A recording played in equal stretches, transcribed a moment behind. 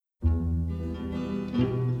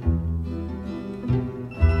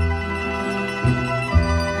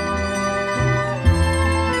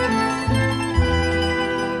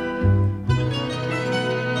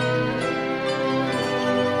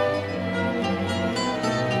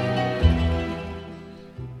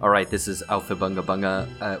All right, this is Aufhebunga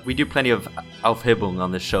Bunga. We do plenty of Aufhebung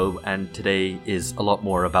on the show, and today is a lot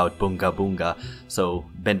more about Bunga Bunga. So,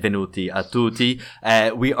 benvenuti a tutti.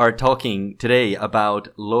 We are talking today about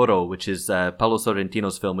Loro, which is Paolo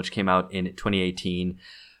Sorrentino's film, which came out in 2018,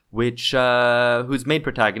 whose main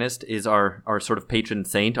protagonist is our sort of patron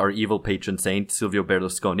saint, our evil patron saint, Silvio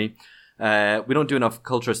Berlusconi. We don't do enough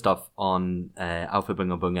culture stuff on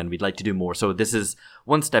Aufhebunga Bunga, and we'd like to do more. So this is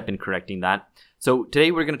one step in correcting that. So today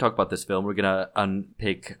we're going to talk about this film. We're going to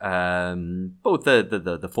unpick both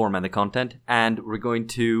the form and the content, and we're going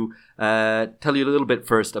to tell you a little bit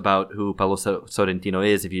first about who Paolo Sorrentino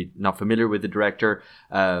is. If you're not familiar with the director,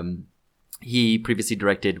 he previously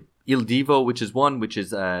directed Il Divo, which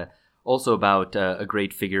is also about a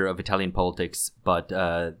great figure of Italian politics, but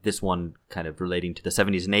this one kind of relating to the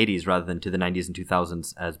 70s and 80s rather than to the 90s and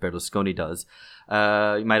 2000s as Berlusconi does.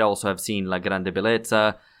 You might also have seen La Grande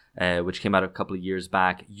Bellezza, which came out a couple of years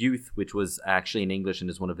back. Youth, which was actually in English and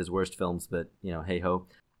is one of his worst films, but hey ho.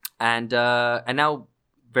 And now,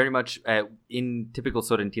 very much in typical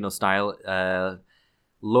Sorrentino style,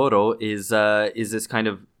 Loro is this kind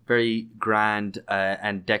of very grand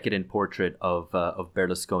and decadent portrait of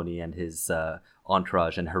Berlusconi and his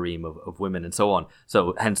entourage and harem of women and so on.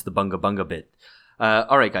 So hence the bunga bunga bit.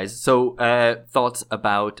 All right, guys. So thoughts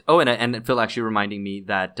about... Oh, and Phil actually reminding me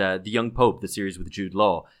that The Young Pope, the series with Jude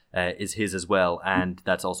Law, is his as well. And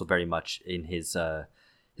that's also very much in his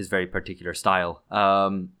very particular style.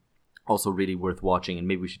 Also really worth watching. And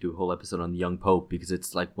maybe we should do a whole episode on The Young Pope, because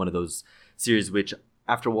it's like one of those series which,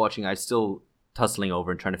 after watching, I still tussling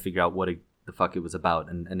over and trying to figure out what the fuck it was about,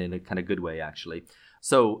 and in a kind of good way, actually.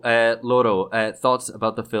 So, Loro, thoughts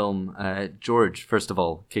about the film? George, first of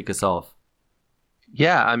all, kick us off.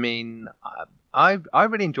 Yeah, I mean, I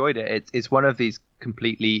really enjoyed it. It's one of these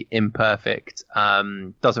completely imperfect,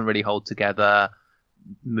 doesn't really hold together,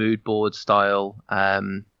 mood board style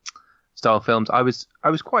films. I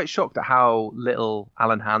was quite shocked at how little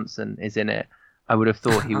Alan Hansen is in it. I would have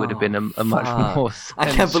thought he would have been a much more.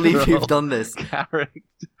 I can't believe you've done this. Character.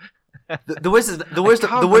 The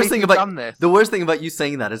worst thing about you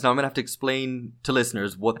saying that is now I'm gonna have to explain to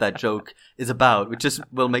listeners what that joke is about, which just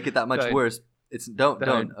will make it that much worse. Don't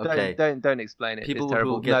explain it. People who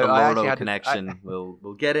will get the Loro connection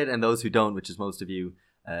will get it, and those who don't, which is most of you,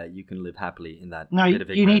 you can live happily in that. No, bit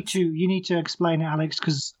of ignorance. you need to explain it, Alex,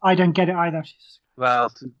 because I don't get it either.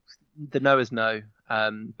 Well, the no is no.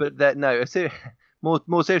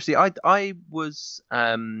 More seriously, I was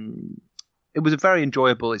it was a very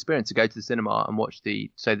enjoyable experience to go to the cinema and watch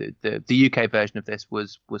the UK version of this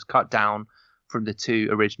was cut down from the two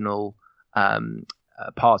original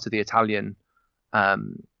parts of the Italian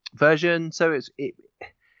version, so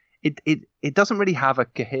it doesn't really have a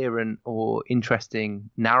coherent or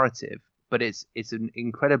interesting narrative, but it's an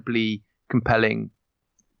incredibly compelling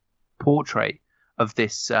portrait of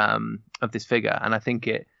this figure, and I think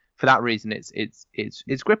for that reason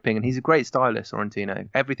it's gripping, and he's a great stylist, Sorrentino.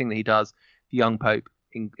 Everything that he does, the Young Pope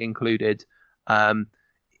included,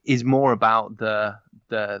 is more about the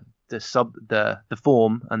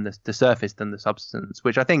form and the surface than the substance,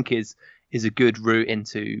 which I think is a good route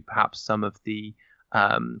into perhaps some of the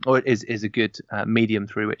or is a good medium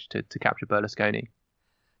through which to capture Berlusconi.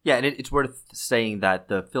 Yeah, and it's worth saying that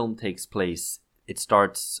the film takes place. It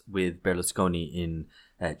starts with Berlusconi in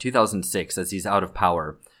 2006 as he's out of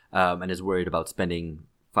power and is worried about spending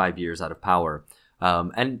 5 years out of power.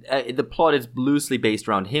 And the plot is loosely based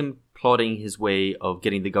around him plotting his way of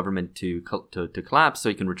getting the government to collapse so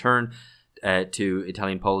he can return to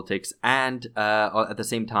Italian politics, and at the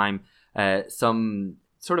same time some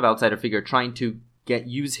sort of outsider figure trying to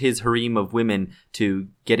use his harem of women to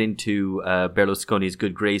get into Berlusconi's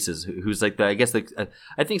good graces, who's like I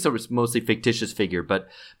think so, mostly fictitious figure, but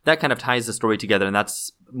that kind of ties the story together, and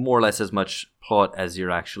that's more or less as much plot as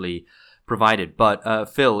you're actually provided. But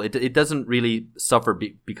Phil, it doesn't really suffer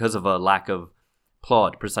because of a lack of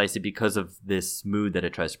plot, precisely because of this mood that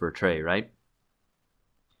it tries to portray, right?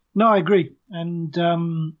 No, I agree, and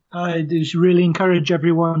I just really encourage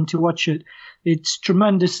everyone to watch it. It's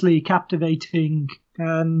tremendously captivating,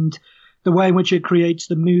 and the way in which it creates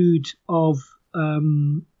the mood of,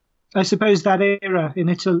 I suppose, that era in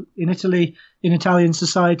Italy, in Italian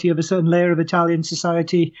society, of a certain layer of Italian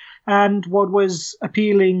society, and what was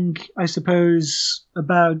appealing, I suppose,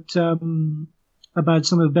 about some of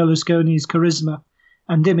Berlusconi's charisma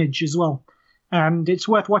and image as well. And it's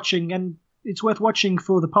worth watching, and it's worth watching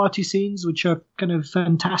for the party scenes, which are kind of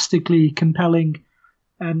fantastically compelling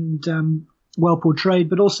and well portrayed,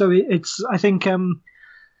 but also I think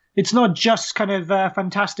it's not just kind of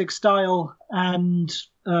fantastic style and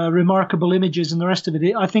remarkable images and the rest of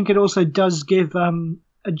it. I think it also does give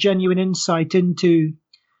a genuine insight into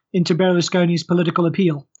Berlusconi's political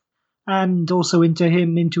appeal, and also into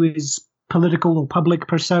his political or public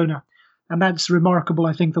persona. And that's remarkable,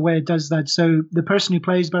 I think, the way it does that. So the person who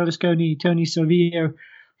plays Berlusconi, Tony Servillo,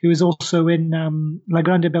 who is also in La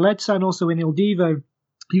Grande Bellezza and also in Il Divo,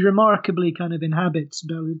 he remarkably kind of inhabits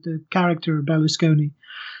the character of Berlusconi.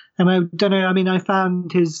 And I don't know, I mean, I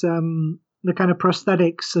found his the kind of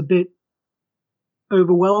prosthetics a bit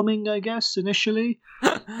overwhelming, I guess, initially.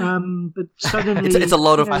 But suddenly it's a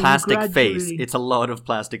lot of plastic face. It's a lot of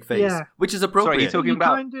plastic face, which is appropriate. Sorry,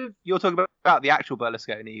 you're talking about the actual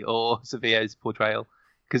Berlusconi or Sevillo's portrayal?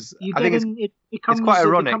 Because I think it's quite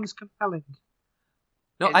ironic. It becomes compelling.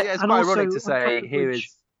 No, it's quite ironic to say here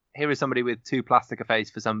is somebody with too plastic a face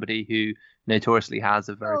for somebody who notoriously has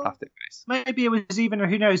a very plastic face. Maybe it was even, or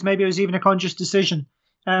who knows, maybe it was even a conscious decision.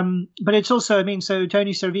 But it's also, I mean, so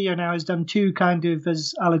Tony Servillo now has done two kind of,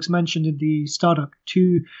 as Alex mentioned in the startup,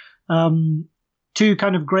 two kind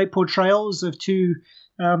of great portrayals of two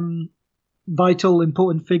vital,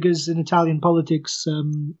 important figures in Italian politics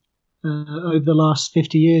over the last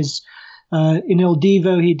 50 years. In Il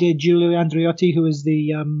Divo, he did Giulio Andreotti, who was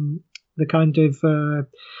the kind of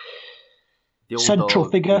central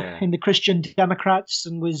figure in the Christian Democrats,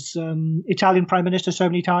 and was Italian prime minister so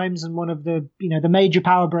many times, and one of the the major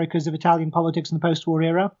power brokers of Italian politics in the post-war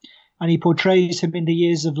era. And he portrays him in the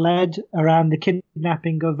years of lead around the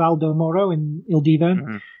kidnapping of Aldo Moro in Il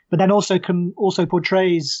Divo, but then also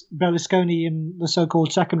portrays Berlusconi in the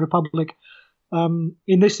so-called Second Republic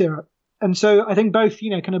in this era. And so I think both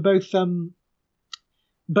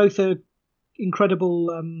both are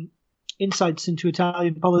incredible insights into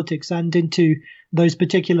Italian politics and into those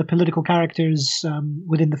particular political characters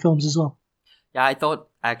within the films as well. Yeah, I thought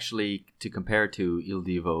actually to compare to Il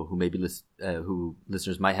Divo, who maybe who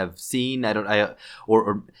listeners might have seen, and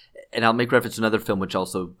I'll make reference to another film which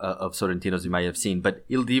also of Sorrentino's you might have seen, but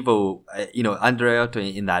Il Divo,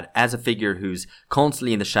 Andreotti in that as a figure who's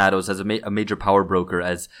constantly in the shadows, as a major power broker,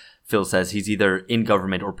 as Phil says, he's either in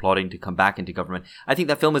government or plotting to come back into government. I think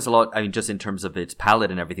that film is a lot, I mean, just in terms of its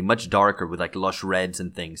palette and everything, much darker with like lush reds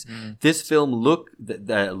and things. This film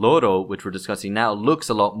the Loro, which we're discussing now, looks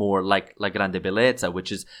a lot more like La Grande Bellezza,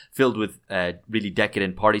 which is filled with really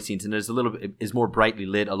decadent party scenes, and is more brightly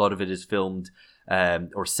lit. A lot of it is filmed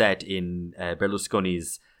or set in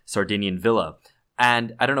Berlusconi's Sardinian villa.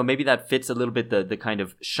 And I don't know, maybe that fits a little bit the kind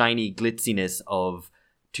of shiny glitziness of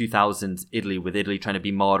 2000s Italy, with Italy trying to be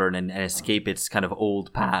modern and escape its kind of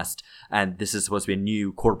old past, and this is supposed to be a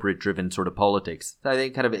new corporate driven sort of politics. So I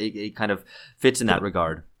think it kind of fits in that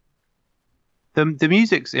regard. The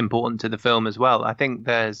music's important to the film as well. I think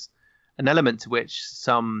there's an element to which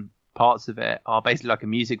some parts of it are basically like a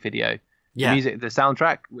music video. Yeah. The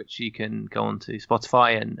soundtrack, which you can go onto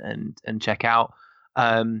Spotify and check out.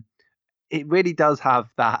 It really does have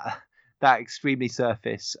that extremely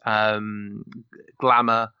surface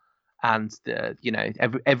glamour, and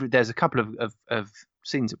there's a couple of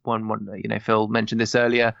scenes. One Phil mentioned this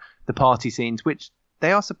earlier, the party scenes, which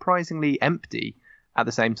they are surprisingly empty at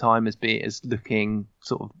the same time as looking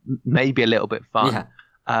sort of maybe a little bit fun.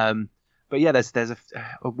 Yeah. But yeah, there's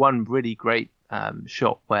a one really great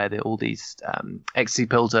shot where all these ecstasy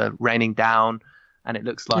pills are raining down, and it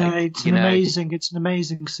looks like it's an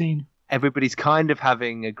amazing scene. Everybody's kind of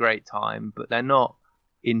having a great time, but they're not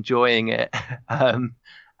enjoying it. And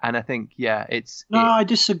I think, I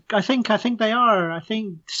disagree. I think they are. I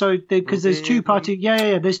think so because there's two party.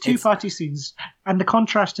 There's two party scenes, and the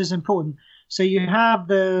contrast is important. So you have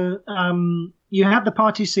the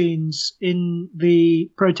party scenes in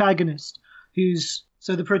the protagonist,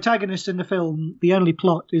 so the protagonist in the film. The only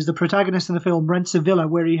plot is the protagonist in the film rents a villa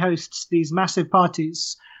where he hosts these massive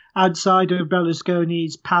parties outside of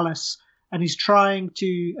Berlusconi's palace, and he's trying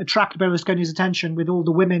to attract Berlusconi's attention with all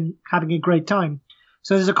the women having a great time.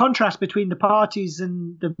 So there's a contrast between the parties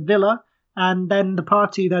in the villa and then the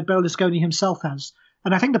party that Berlusconi himself has.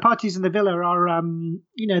 And I think the parties in the villa are,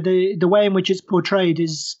 the way in which it's portrayed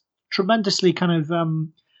is tremendously kind of,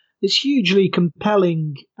 it's hugely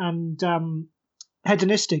compelling and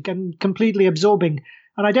hedonistic and completely absorbing.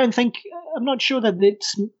 And I'm not sure that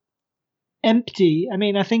it's empty. I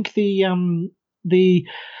mean, I think the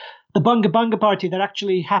Bunga Bunga party that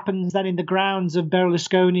actually happens then in the grounds of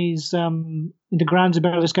Berlusconi's villa, in the grounds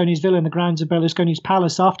of Berlusconi's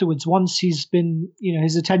palace afterwards, once he's been,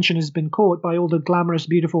 his attention has been caught by all the glamorous,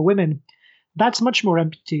 beautiful women, that's much more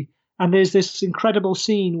empty. And there's this incredible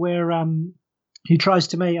scene where he tries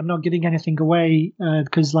to make, I'm not giving anything away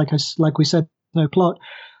because like we said, no plot.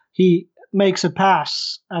 He makes a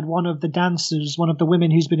pass at one of the dancers, one of the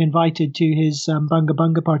women who's been invited to his bunga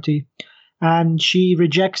bunga party, and she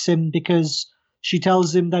rejects him because she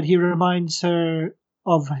tells him that he reminds her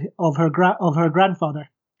of her grandfather,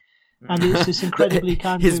 and it's this incredibly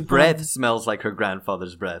kind his of breath smells like her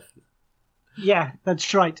grandfather's breath. Yeah,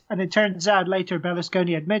 that's right. And it turns out later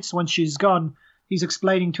Berlusconi admits once she's gone, he's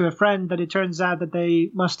explaining to a friend that it turns out that they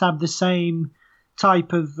must have the same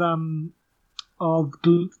type of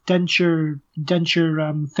denture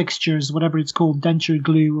fixtures, whatever it's called, denture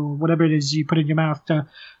glue or whatever it is you put in your mouth.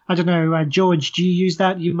 I don't know, George, do you use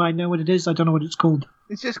that? You might know what it is. I don't know what it's called.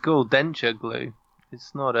 It's just called denture glue.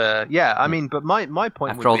 It's not a... Yeah, I mean, but my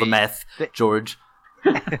point After all would the meth, George.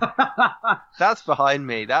 That's behind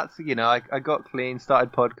me. That's, I got clean,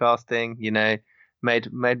 started podcasting,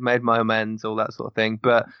 made my amends, all that sort of thing.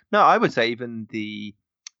 But no, I would say even the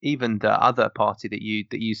other party that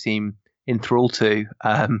you seem enthralled to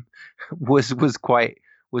was quite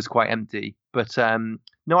empty. But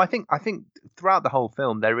no, I think throughout the whole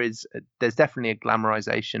film there's definitely a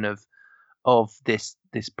glamorization of this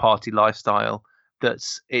party lifestyle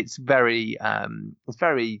it's very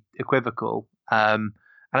equivocal. And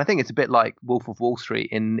I think it's a bit like Wolf of Wall Street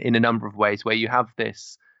in a number of ways, where you have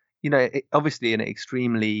this, obviously an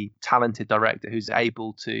extremely talented director who's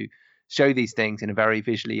able to show these things in a very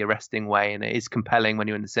visually arresting way, and it is compelling when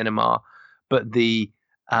you're in the cinema. But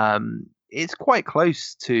it's quite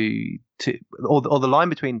close to or the line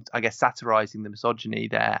between, I guess, satirizing the misogyny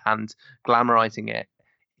there and glamorizing it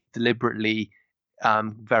deliberately,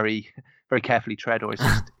 very very carefully tread, or it's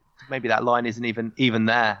just maybe that line isn't even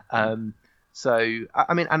there. So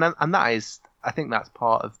I mean, and that is, I think that's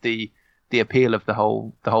part of the appeal of the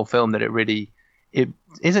whole film, that it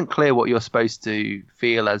isn't clear what you're supposed to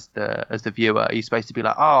feel as the viewer. Are you supposed to be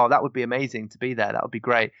like, oh, that would be amazing to be there, that would be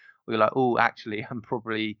great, or you're like, oh, actually, I'm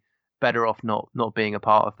probably better off not being a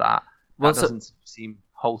part of that. That doesn't seem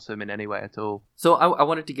wholesome in any way at all. So I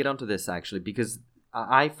wanted to get onto this actually, because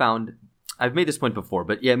I've made this point before,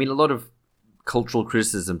 but yeah, I mean, a lot of cultural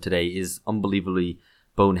criticism today is unbelievably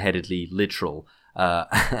boneheadedly literal,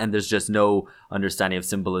 and there's just no understanding of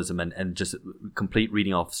symbolism and just complete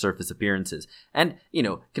reading off surface appearances. And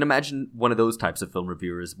can imagine one of those types of film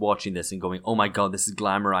reviewers watching this and going, oh my god, this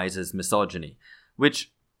glamorizes misogyny,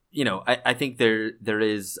 which I think there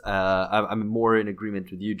is I'm more in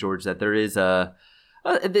agreement with you, George, that there is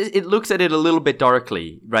it looks at it a little bit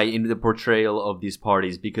darkly, right, in the portrayal of these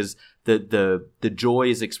parties, because the joy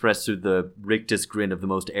is expressed through the rictus grin of the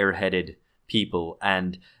most airheaded people,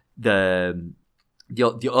 and the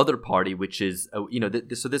other party, which is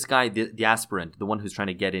so this guy, the aspirant, the one who's trying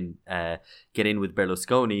to get in with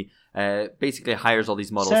Berlusconi, basically hires all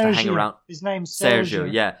these models to hang around. His name's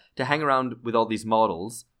Sergio. Yeah, to hang around with all these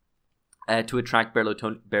models. To attract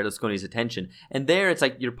Berlusconi's attention. And there it's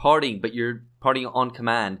like you're partying, but you're partying on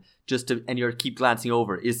command, and you keep glancing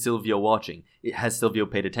over. Is Silvio watching? Has Silvio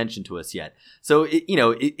paid attention to us yet? So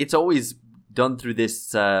it's always done through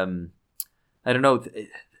this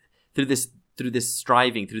through this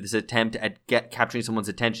striving, through this attempt at capturing someone's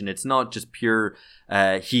attention. It's not just pure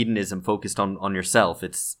hedonism focused on yourself.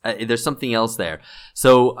 It's there's something else there.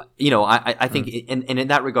 So I think and in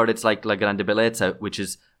that regard, it's like La Grande Bellezza, which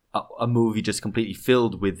is a movie just completely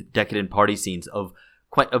filled with decadent party scenes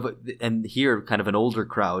and here kind of an older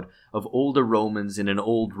crowd of older Romans in an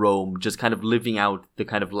old Rome, just kind of living out the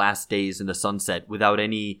kind of last days in the sunset without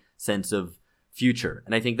any sense of future.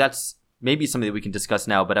 And I think that's maybe something that we can discuss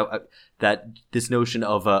now, but that this notion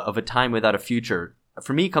of a time without a future,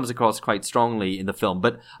 for me, comes across quite strongly in the film.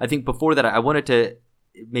 But I think before that, I wanted to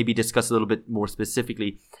maybe discuss a little bit more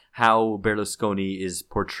specifically how Berlusconi is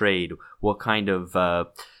portrayed, what kind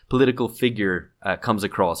of political figure comes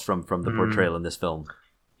across from the portrayal in this film.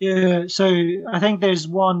 Yeah, so I think there's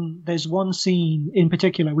one scene in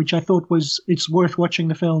particular which I thought it's worth watching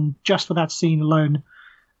the film just for that scene alone.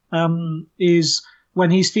 Is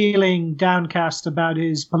when he's feeling downcast about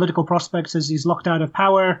his political prospects as he's locked out of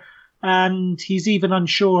power, and he's even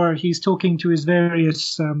unsure. He's talking to his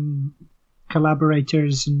various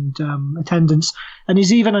collaborators and attendants, and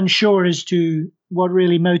he's even unsure as to what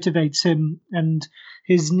really motivates him and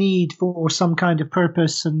his need for some kind of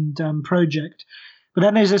purpose and project. But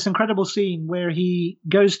then there's this incredible scene where he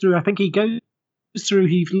goes through, he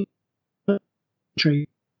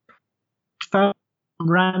found a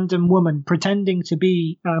random woman pretending to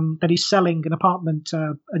be that he's selling an apartment,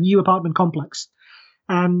 a new apartment complex.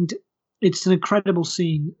 And it's an incredible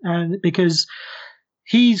scene, and because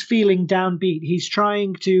he's feeling downbeat, he's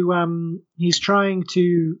trying to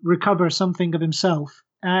recover something of himself,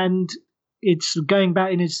 and it's going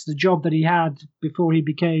back, and it's the job that he had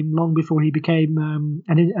long before he became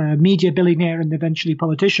a media billionaire and eventually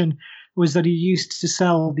politician, was that he used to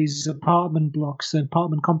sell these apartment blocks,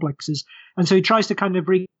 apartment complexes. And so he tries to kind of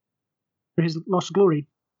his lost glory.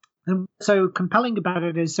 And so compelling about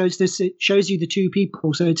it is, it shows you the two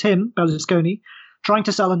people. So it's him, Berlusconi, trying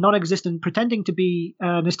to sell a non-existent, pretending to be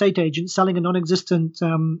an estate agent, selling a non-existent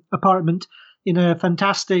apartment in a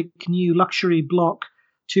fantastic new luxury block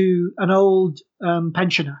to an old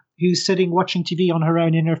pensioner who's sitting watching TV on her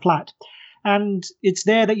own in her flat. And it's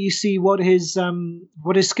there that you see what his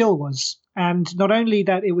skill was. And not only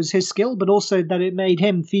that it was his skill, but also that it made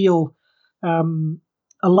him feel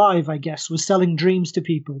alive, I guess, was selling dreams to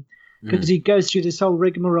people. Because he goes through this whole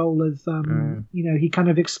rigmarole of, he kind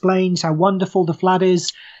of explains how wonderful the flat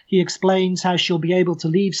is. He explains how she'll be able to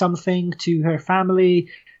leave something to her family,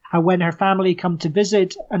 how when her family come to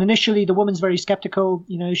visit. And initially the woman's very skeptical.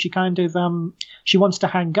 She kind of, she wants to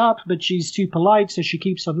hang up, but she's too polite, so she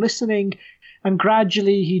keeps on listening. And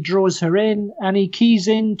gradually he draws her in, and he keys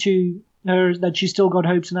into her that she's still got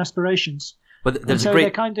hopes and aspirations. But there's a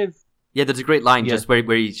great kind of... Yeah, there's a great line just where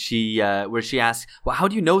she asks, "Well, how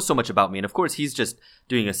do you know so much about me?" And of course, he's just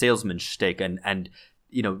doing a salesman shtick and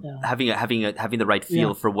having the right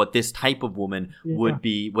feel for what this type of woman would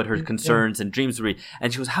be, what her concerns and dreams would be.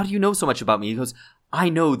 And she goes, "How do you know so much about me?" He goes, "I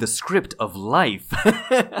know the script of life,"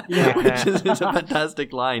 which is a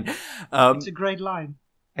fantastic line. It's a great line.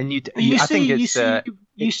 And you see his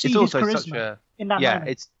charisma in that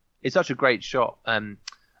moment. It's such a great shot.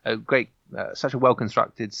 Such a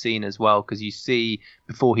well-constructed scene as well, because you see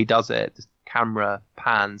before he does it, the camera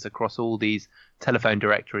pans across all these telephone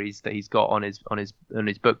directories that he's got on his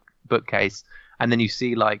bookcase, and then you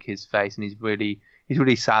see like his face, and he's really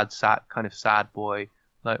sad boy,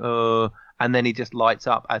 like, oh, and then he just lights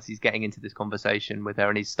up as he's getting into this conversation with her,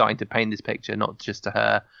 and he's starting to paint this picture not just to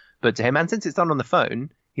her but to him. And since it's done on the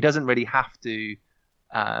phone, he doesn't really have to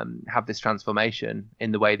have this transformation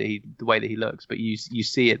in the way that he looks, but you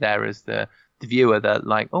see it there as the viewer, that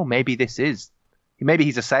like, oh, maybe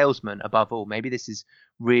he's a salesman above all. Maybe this is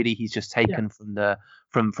really, he's just taken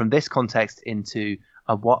from this context onto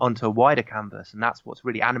a wider canvas, and that's what's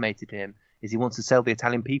really animated him, is he wants to sell the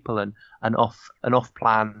Italian people an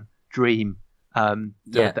off-plan dream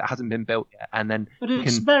that hasn't been built yet, and then you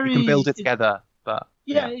can build it together. But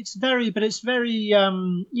it's very, I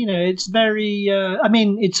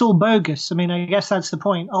mean, it's all bogus. I mean, I guess that's the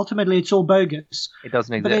point. Ultimately, it's all bogus. It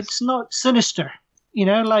doesn't exist. But it's not sinister.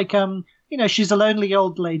 She's a lonely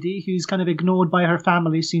old lady who's kind of ignored by her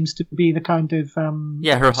family, seems to be the kind of...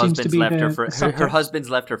 her husband's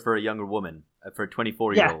left her for a younger woman, for a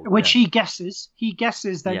 24-year-old. Which he guesses. He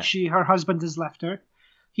guesses that her husband has left her.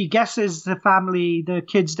 He guesses the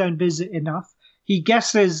kids don't visit enough. He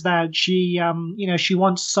guesses that she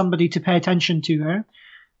wants somebody to pay attention to her,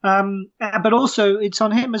 but also it's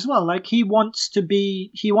on him as well. Like he wants to be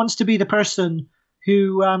the person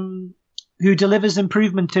who delivers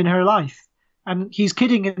improvement in her life, and he's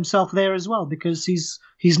kidding himself there as well, because he's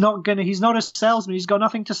not a salesman. He's got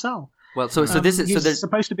nothing to sell. Well, he's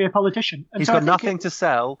supposed to be a politician. And he's got nothing to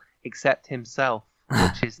sell except himself,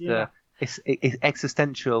 which is the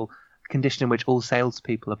existential condition in which all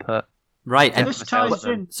salespeople are put. Right, and this ties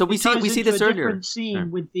in. So we see this earlier. Different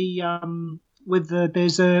scene with the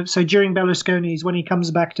so during Berlusconi's, when he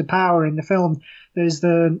comes back to power in the film, there's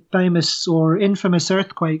the famous or infamous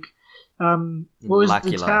earthquake. What was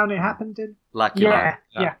the town it happened in? L'Aquila.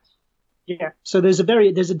 Yeah. So there's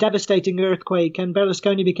a devastating earthquake, and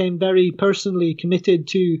Berlusconi became very personally committed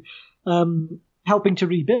to helping to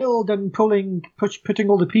rebuild and putting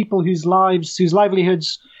all the people whose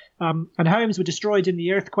livelihoods and homes were destroyed in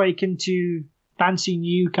the earthquake into fancy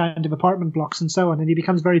new kind of apartment blocks and so on. And he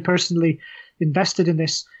becomes very personally invested in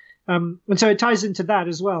this. And so it ties into that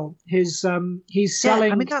as well. He's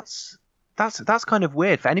selling. I mean, that's kind of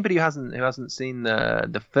weird for anybody who hasn't seen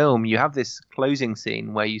the film. You have this closing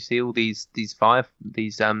scene where you see all these kind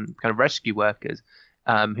of rescue workers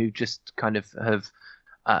who just kind of have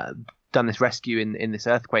done this rescue in this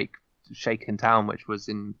earthquake shaken town, which was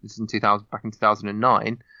in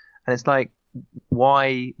 2009. And it's like,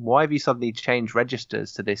 why have you suddenly changed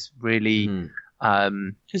registers to this really?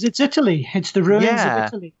 Because it's Italy. It's the ruins of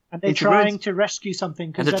Italy, and they're trying to rescue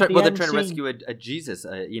something. And they're trying to rescue a Jesus,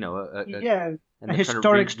 a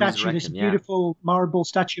historic statue, this beautiful marble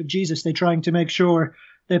statue of Jesus. They're trying to make sure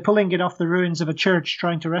they're pulling it off the ruins of a church,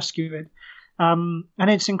 trying to rescue it. And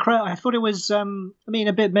it's incredible. I thought it was, a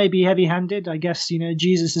bit maybe heavy-handed. I guess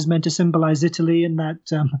Jesus is meant to symbolize Italy in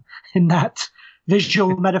that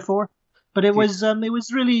visual metaphor. But it was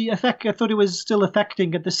really I thought it was still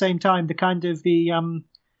affecting at the same time, the kind of the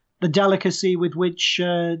delicacy with which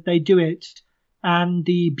they do it, and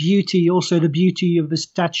the beauty of the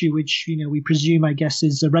statue, which we presume, I guess,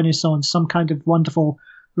 is a Renaissance, some kind of wonderful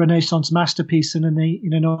Renaissance masterpiece in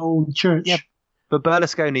an old church. Yeah, but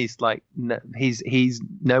Berlusconi's he's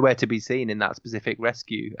nowhere to be seen in that specific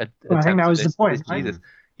rescue. I think that was the point. Jesus.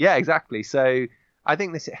 Yeah, exactly. So I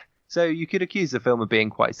think this. So you could accuse the film of being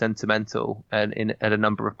quite sentimental and at a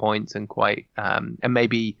number of points, and quite and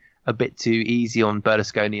maybe a bit too easy on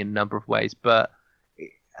Berlusconi in a number of ways, but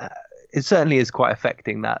it certainly is quite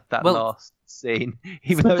affecting that last scene.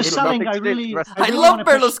 Even though selling, I love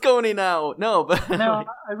Berlusconi now. No, but no,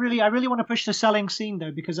 I really want to push the selling scene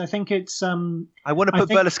though, because I think it's I want to put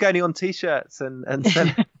Berlusconi on t-shirts and sell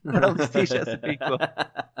t-shirts to people,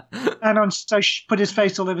 and put his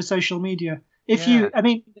face all over social media.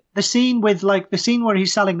 The scene where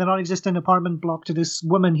he's selling the non-existent apartment block to this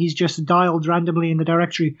woman he's just dialed randomly in the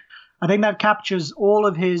directory, I think that captures all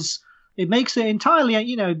of his. It makes it entirely,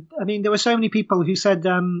 there were so many people who said,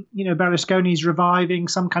 Berlusconi's reviving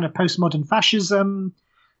some kind of postmodern fascism,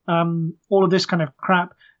 all of this kind of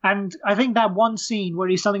crap. And I think that one scene where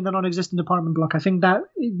he's selling the non-existent apartment block, I think that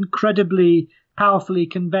incredibly powerfully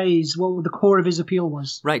conveys what the core of his appeal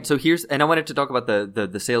was. Right. So and I wanted to talk about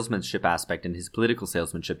the salesmanship aspect and his political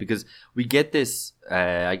salesmanship, because we get this,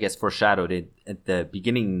 I guess, foreshadowed at the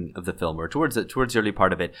beginning of the film, or towards the early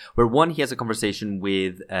part of it, where he has a conversation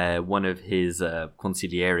with one of his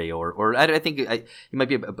consiglieri, or I think he might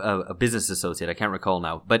be a business associate. I can't recall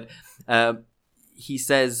now, but. He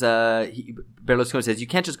says, Berlusconi says, you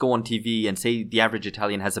can't just go on TV and say the average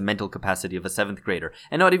Italian has a mental capacity of a 7th grader,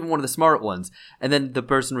 and not even one of the smart ones. And then the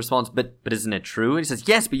person responds, but isn't it true? And he says,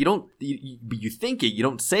 yes, but you think it, you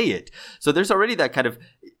don't say it. So there's already that kind of,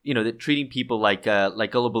 that treating people like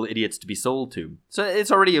gullible idiots to be sold to. So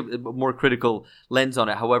it's already a more critical lens on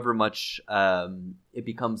it, however much it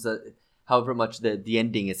becomes, however much the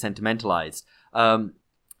ending is sentimentalized.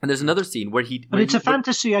 And there's another scene where it's a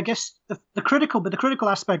fantasy, I guess. The critical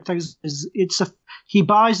aspect is he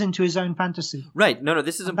buys into his own fantasy. Right. No.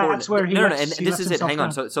 This is important. That's where and this is it. Hang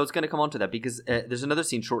on. So it's going to come on to that, because there's another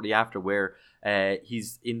scene shortly after where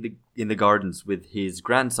he's in the gardens with his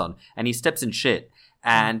grandson, and he steps in shit.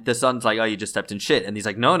 And the son's like, oh, you just stepped in shit. And he's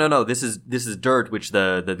like, no, this is dirt, which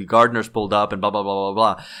the gardeners pulled up, and blah, blah, blah,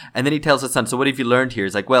 blah, blah. And then he tells his son, so what have you learned here?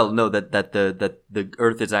 He's like, well, no, that the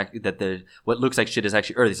earth is actually, what looks like shit is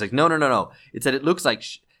actually earth. He's like, no. It's that it looks like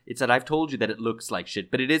it's that I've told you that it looks like shit,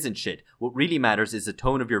 but it isn't shit. What really matters is the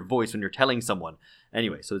tone of your voice when you're telling someone.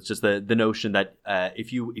 Anyway, so it's just the notion that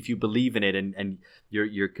if you believe in it and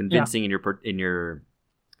you're convincing in your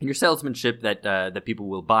salesmanship that people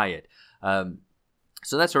will buy it.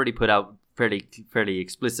 So that's already put out fairly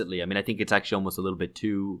explicitly. I mean, I think it's actually almost a little bit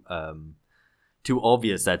too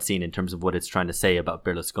obvious, that scene, in terms of what it's trying to say about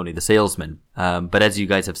Berlusconi the salesman. But as you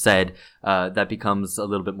guys have said, that becomes a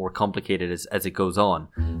little bit more complicated as it goes on.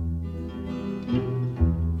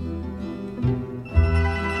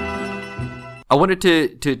 I wanted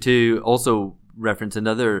to also reference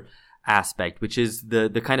another aspect, which is the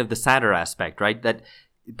kind of the sadder aspect, right? That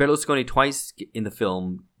Berlusconi twice in the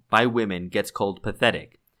film by women gets called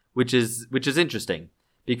pathetic, which is interesting,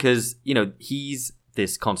 because he's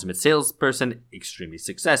this consummate salesperson, extremely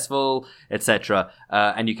successful, etc.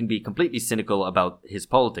 And you can be completely cynical about his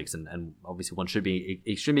politics, and obviously one should be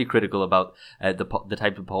extremely critical about the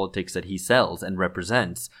type of politics that he sells and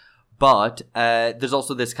represents. But there's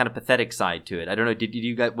also this kind of pathetic side to it. I don't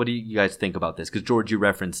know. What do you guys think about this? Because George, you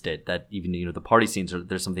referenced it, that even the party scenes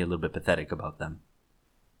there's something a little bit pathetic about them.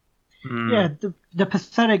 Yeah, the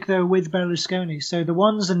pathetic though with Berlusconi. So the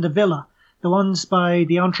ones in the villa, the ones by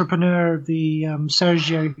the entrepreneur, the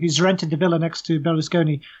Sergio, who's rented the villa next to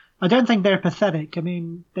Berlusconi, I don't think they're pathetic. I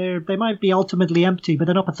mean, they might be ultimately empty, but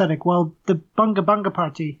they're not pathetic. Well, the Bunga Bunga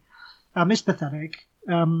party is pathetic,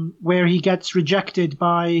 where he gets rejected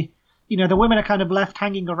by, the women are kind of left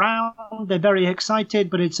hanging around. They're very excited,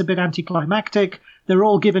 but it's a bit anticlimactic. They're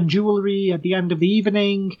all given jewelry at the end of the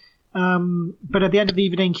evening. But at the end of the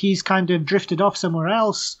evening, he's kind of drifted off somewhere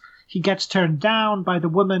else. He gets turned down by the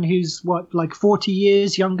woman who's 40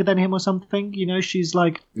 years younger than him or something. She's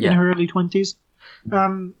in her early 20s.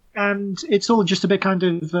 And it's all just a bit kind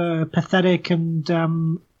of pathetic, and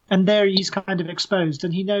there he's kind of exposed,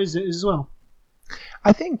 and he knows it as well.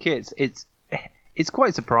 I think it's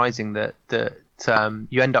quite surprising that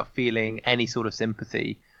you end up feeling any sort of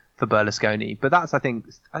sympathy for Berlusconi, but I think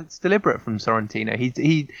it's deliberate from Sorrentino.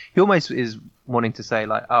 He almost is wanting to say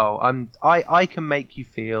I can make you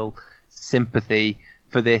feel sympathy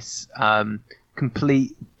for this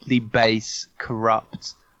complete incredibly base,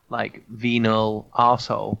 corrupt, like venal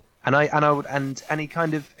arsehole. And he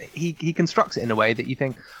kind of he constructs it in a way that you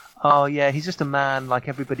think, oh yeah, he's just a man like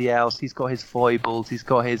everybody else. He's got his foibles. He's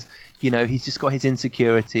got his, he's just got his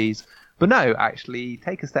insecurities. But no, actually,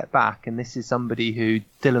 take a step back, and this is somebody who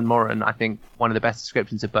Dylan Moran, I think one of the best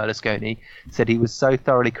descriptions of Berlusconi, said he was so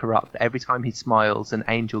thoroughly corrupt that every time he smiles, an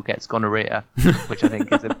angel gets gonorrhea, which I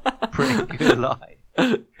think is a pretty good lie.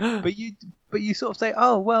 But you sort of say,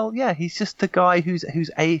 oh well, yeah, he's just a guy who's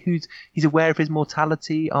he's aware of his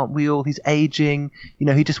mortality, aren't we all? He's aging,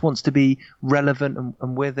 he just wants to be relevant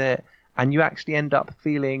and with it. And you actually end up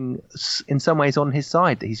feeling, in some ways, on his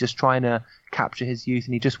side, that he's just trying to capture his youth,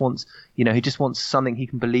 and he just wants something he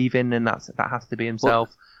can believe in, and that has to be himself.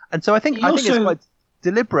 Well, and so I think it's quite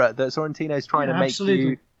deliberate that Sorrentino's trying to make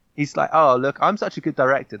you. He's like, oh look, I'm such a good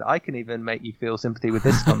director that I can even make you feel sympathy with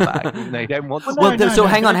this scumbag, even though you don't want to.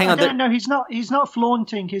 Hang on. No, he's not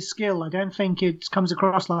flaunting his skill. I don't think it comes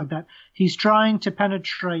across like that. He's trying to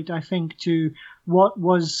penetrate, I think, to what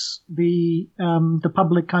was the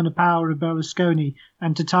public kind of power of Berlusconi,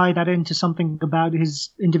 and to tie that into something about his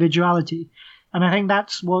individuality. And I think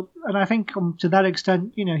that's what, and I think to that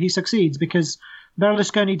extent, he succeeds, because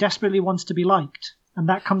Berlusconi desperately wants to be liked. And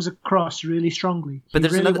that comes across really strongly. But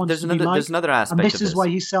there's another aspect. And this is why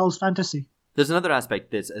he sells fantasy. There's another aspect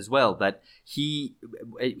of this as well, that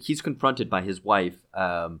he's confronted by his wife,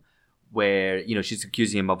 where she's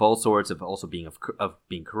accusing him of all sorts, of also being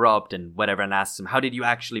being corrupt and whatever, and asks him, how did you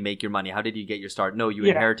actually make your money? How did you get your start? No, you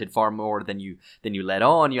inherited far more than you let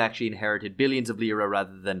on. You actually inherited billions of lira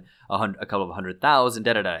rather than a couple of 100,000,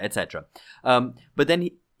 etc. But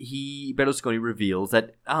then Berlusconi reveals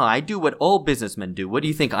that, I do what all businessmen do. What do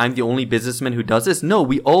you think? I'm the only businessman who does this? No,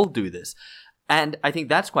 we all do this. And I think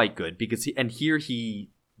that's quite good, because he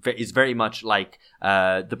is very much like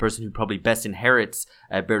the person who probably best inherits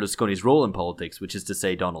Berlusconi's role in politics, which is to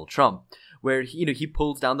say Donald Trump, where he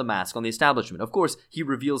pulls down the mask on the establishment. Of course, he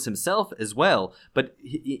reveals himself as well, but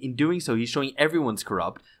in doing so, he's showing everyone's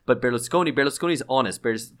corrupt. But Berlusconi's honest.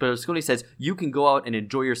 Berlusconi says, you can go out and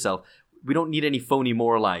enjoy yourself. We don't need any phony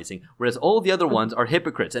moralizing. Whereas all the other ones are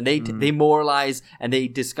hypocrites, and they moralize and they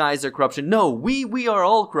disguise their corruption. No, we are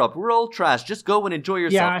all corrupt. We're all trash. Just go and enjoy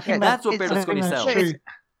yourself. Yeah, I think that's what Berlusconi sells. True.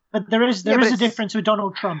 But there is a difference with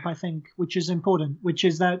Donald Trump, I think, which is important, which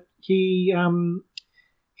is that he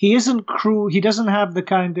isn't cruel. He doesn't have the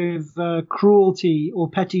kind of cruelty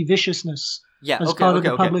or petty viciousness.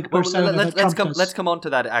 Public persona. Let's come on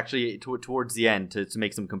to that actually towards the end to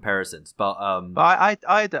make some comparisons. But I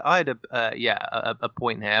had a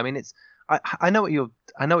point here. I mean, I know what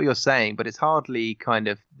you're saying, but it's hardly kind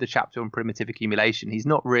of the chapter on primitive accumulation. He's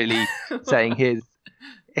not really saying his.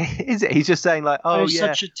 Is it? He's just saying like, oh yeah.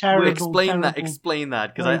 Such a terrible. Explain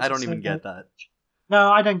that, because I don't even get that.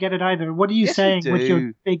 No, I don't get it either. What are you saying with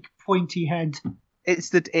your big pointy head?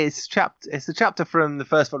 It's the chapter from the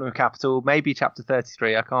first volume of Capital, maybe chapter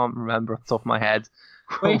 33. I can't remember off the top of my head.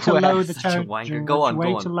 Way to lower the tone. Go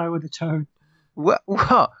on. To lower the tone.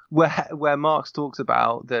 Where Marx talks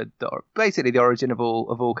about basically the origin of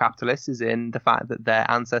all capitalists is in the fact that their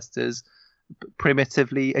ancestors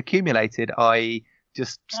primitively accumulated, i.e.,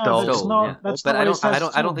 just stole. But I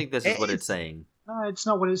don't think this is what it's saying. No, it's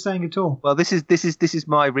not what it's saying at all. Well, this is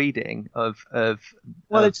my reading of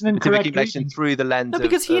it's an incorrect reading through the lens. No,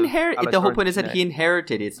 because he inherited. The whole point is that he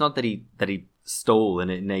inherited. It's not that he stole in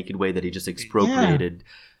a naked way, that he just expropriated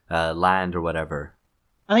land or whatever.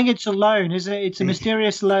 I think it's a loan, isn't it? It's a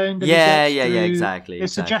mysterious loan. That exactly. The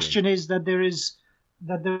suggestion is that there is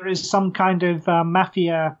some kind of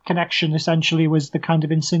mafia connection. Essentially, was the kind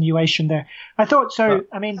of insinuation there. I thought so.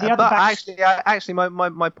 I mean, actually,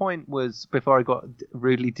 my point was, before I got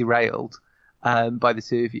rudely derailed by the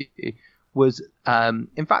two of you, was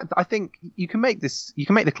in fact, I think you can make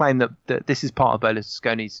the claim that this is part of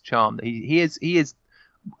Berlusconi's charm. That he is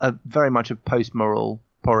very much a post-moral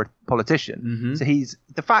politician. Mm-hmm. So he's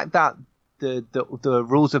the fact that the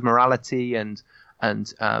rules of morality and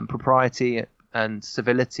propriety and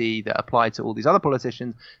civility that apply to all these other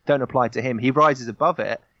politicians don't apply to him. He rises above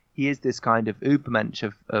it. He is this kind of Übermensch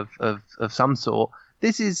of some sort.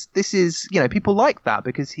 This is people like that,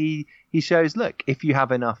 because he shows, look, if you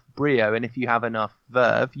have enough brio and if you have enough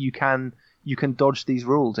verve, you can dodge these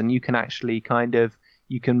rules, and you can actually kind of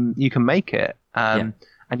you can make it, and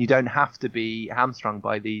you don't have to be hamstrung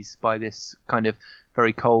by this kind of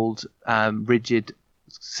very cold, rigid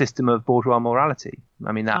system of bourgeois morality.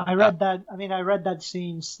 I mean, I read that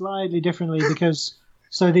scene slightly differently, because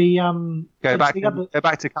go back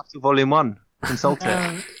to Capital Volume 1, consult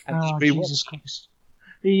it. Jesus Christ.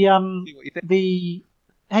 Hey,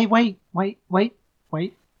 wait.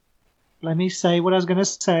 let me say what I was going to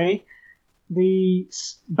say.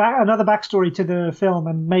 Another backstory to the film,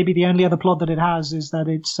 and maybe the only other plot that it has, is that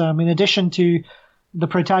it's in addition to the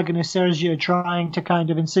protagonist Sergio trying to kind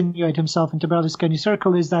of insinuate himself into Berlusconi's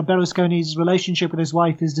circle, is that Berlusconi's relationship with his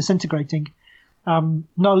wife is disintegrating.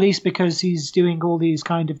 Not least because he's doing all these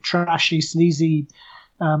kind of trashy, sleazy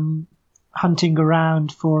hunting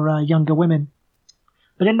around for younger women.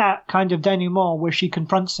 But in that kind of denouement where she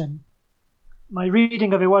confronts him, my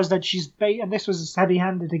reading of it was that and this was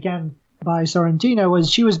heavy-handed again by Sorrentino, was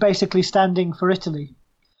she was basically standing for Italy.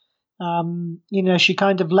 She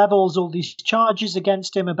kind of levels all these charges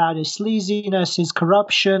against him about his sleaziness, his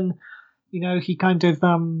corruption. He kind of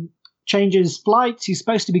changes flights. He's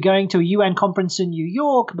supposed to be going to a UN conference in New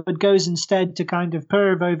York, but goes instead to kind of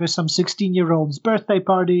perv over some 16-year-old's birthday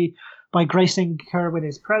party by gracing her with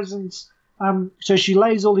his presence. So she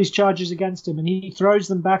lays all these charges against him, and he throws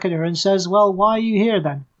them back at her and says, well, why are you here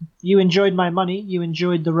then? You enjoyed my money. You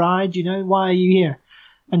enjoyed the ride. Why are you here?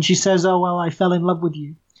 And she says, oh, well, I fell in love with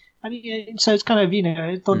you. So it's kind of,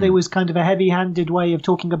 I thought there was kind of a heavy-handed way of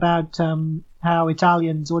talking about how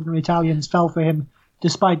ordinary Italians fell for him,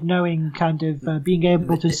 despite knowing kind of being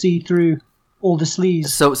able to see through all the sleaze.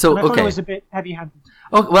 So I thought okay. It was a bit heavy-handed.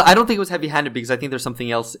 Oh, well, I don't think it was heavy-handed because I think there's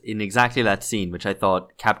something else in exactly that scene which I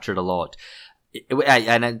thought captured a lot.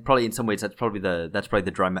 And probably in some ways that's probably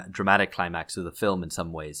the dramatic climax of the film in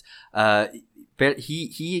some ways.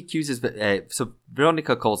 He accuses so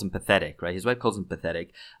Veronica calls him pathetic, right? His wife calls him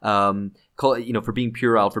pathetic. For being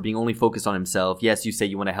puerile, for being only focused on himself. Yes, you say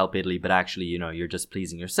you want to help Italy, but actually, you're just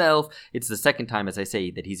pleasing yourself. It's the second time, as I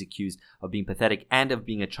say, that he's accused of being pathetic and of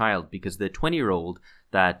being a child, because the 20-year-old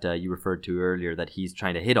that you referred to earlier that he's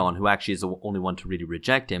trying to hit on, who actually is the only one to really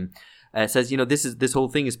reject him, says, this whole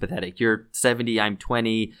thing is pathetic. You're 70, I'm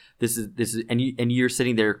 20. This is, and you're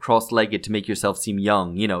sitting there cross-legged to make yourself seem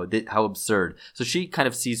young. How absurd. So she kind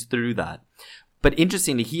of sees through that. But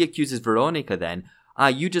interestingly, he accuses Veronica then.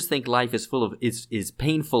 You just think life is is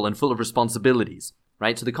painful and full of responsibilities,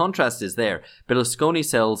 right? So the contrast is there. Berlusconi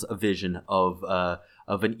sells a vision of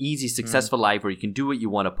an easy, successful life where you can do what you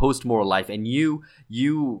want, a post-moral life, and you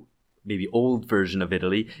maybe old version of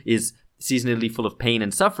Italy sees an Italy full of pain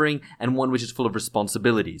and suffering, and one which is full of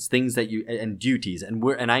responsibilities, things that and duties,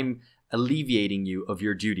 and I'm alleviating you of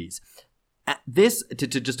your duties. This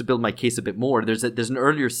to build my case a bit more. There's an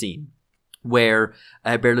earlier scene where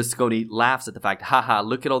Berlusconi laughs at the fact, haha,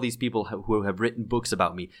 look at all these people who have written books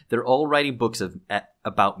about me. They're all writing books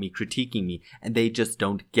about me, critiquing me, and they just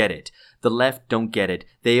don't get it. The left don't get it.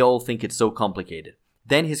 They all think it's so complicated.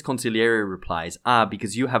 Then his consigliere replies,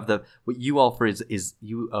 because you have what you offer is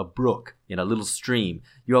you a brook, a little stream.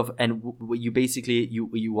 You have, and what you basically,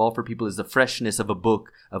 you offer people is the freshness of a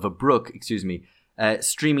brook,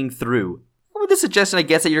 streaming through. With the suggestion, I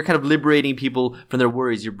guess, that you're kind of liberating people from their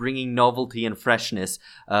worries. You're bringing novelty and freshness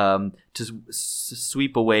to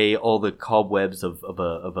sweep away all the cobwebs of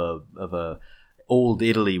a old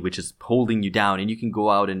Italy, which is holding you down, and you can go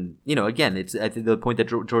out and, again, I think the point that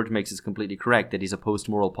George makes is completely correct, that he's a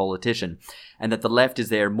post-moral politician, and that the left is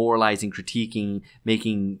there moralizing, critiquing,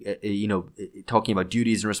 making, talking about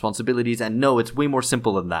duties and responsibilities, and no, it's way more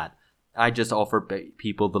simple than that. I just offer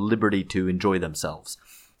people the liberty to enjoy themselves.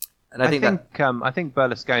 And I think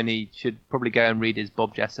Berlusconi should probably go and read his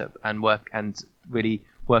Bob Jessup and really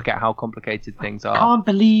work out how complicated things are. I can't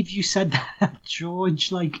believe you said that,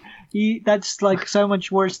 George. That's like so much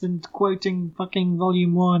worse than quoting fucking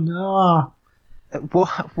Volume 1.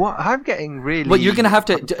 What? I'm getting really. Well, you're gonna have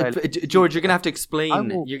to, George. You're gonna have to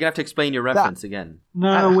explain. You're gonna have to explain your reference again.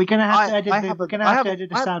 No, we're gonna have to edit. We're gonna have to edit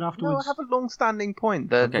this out afterwards. No, I have a long-standing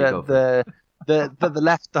point that the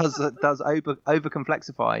left does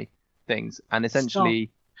over-complexify things, and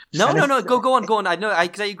essentially. Stop. No. Go on. I know,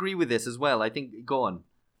 because I agree with this as well. I think, go on.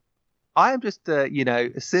 I am just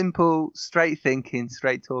a simple, straight-thinking,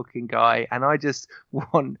 straight-talking guy, and I just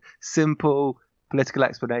want simple political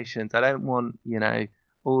explanations. I don't want,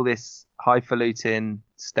 all this highfalutin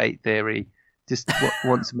state theory. Just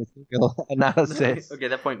want some material analysis. Okay,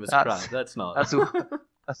 that point was crap. That's not.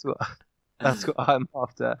 That's what I'm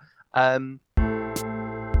after.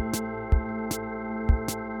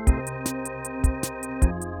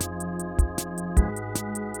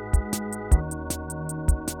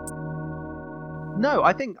 No,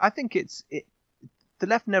 I think the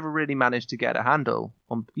left never really managed to get a handle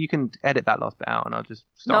on. You can edit that last bit out, and I'll just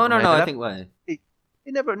start. No. I think why it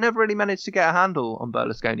never really managed to get a handle on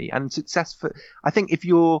Berlusconi, and successful. I think if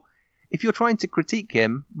you're trying to critique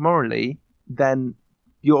him morally, then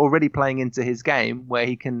you're already playing into his game where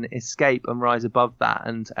he can escape and rise above that,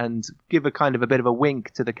 and give a kind of a bit of a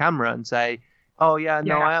wink to the camera and say, oh yeah,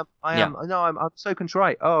 no, Yeah. I am, no, I'm so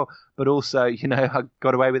contrite. Oh, but also, I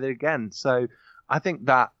got away with it again. So I think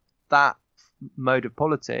that mode of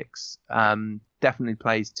politics definitely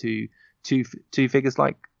plays to two figures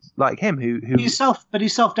like him who he's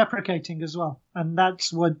self-deprecating as well, and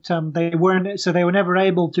that's what they weren't. So they were never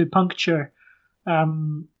able to puncture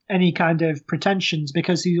any kind of pretensions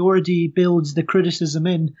because he already builds the criticism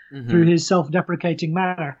in through his self-deprecating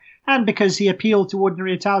manner, and because he appealed to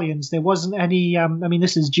ordinary Italians. There wasn't any. I mean,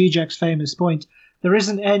 this is Zizek's famous point. There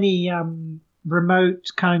isn't any remote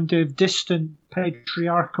kind of distant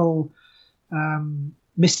patriarchal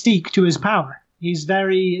mystique to his power.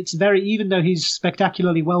 Even though he's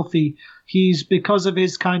spectacularly wealthy, he's, because of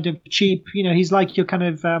his kind of cheap, he's like your kind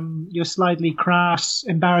of, your slightly crass,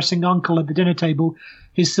 embarrassing uncle at the dinner table.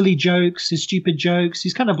 His silly jokes, his stupid jokes,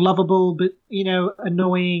 he's kind of lovable, but,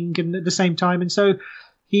 annoying and at the same time. And so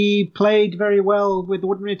he played very well with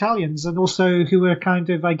ordinary Italians, and also who were kind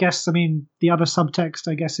of, I guess, the other subtext,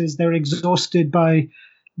 I guess, is they're exhausted by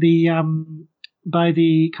the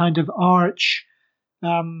kind of arch,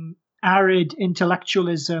 arid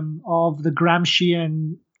intellectualism of the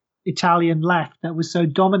Gramscian Italian left that was so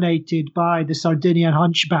dominated by the Sardinian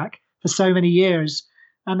hunchback for so many years,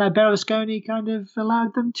 and that Berlusconi kind of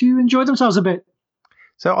allowed them to enjoy themselves a bit.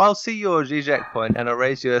 So I'll see your Zizek point, and I'll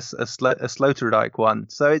raise you a Sloterdijk one.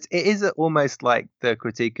 So it is almost like the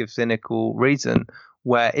critique of cynical reason,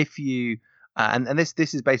 where if you and this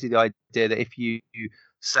is basically the idea that if you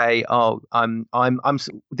say, oh, I'm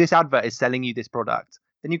this advert is selling you this product,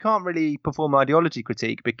 then you can't really perform ideology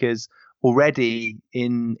critique, because already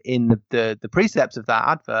in the precepts of that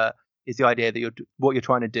advert is the idea that what you're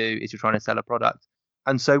trying to do is you're trying to sell a product.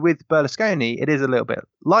 And so with Berlusconi, it is a little bit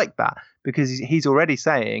like that, because he's already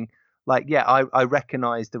saying, like, yeah, I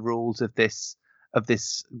recognize the rules of this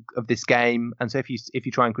game, and so if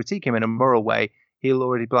you try and critique him in a moral way,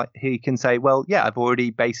 he can say, well, yeah, I've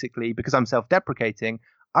already basically, because I'm self-deprecating,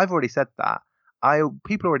 I've already said that.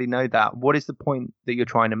 People already know that. What is the point that you're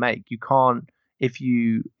trying to make? You can't, if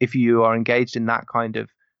you are engaged in that kind of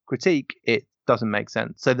critique, it doesn't make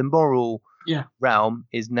sense. So the moral realm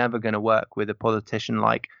is never going to work with a politician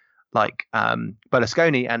like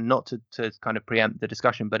Berlusconi, and not to kind of preempt the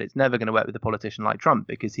discussion, but it's never going to work with a politician like Trump,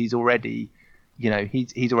 because he's already,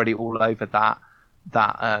 he's already all over that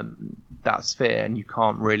sphere, and you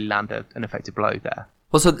can't really land an effective blow there.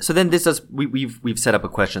 Well, so then this is we've set up a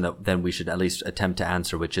question that then we should at least attempt to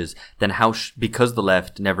answer, which is then how because the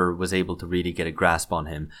left never was able to really get a grasp on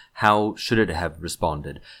him, how should it have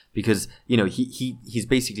responded? Because he's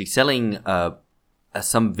basically selling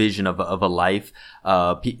some vision of a life,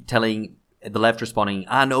 telling the left, responding,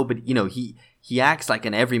 no, but he acts like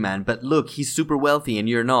an everyman, but look, he's super wealthy and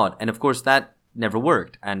you're not, and of course that never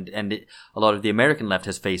worked, and a lot of the American left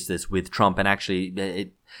has faced this with Trump, and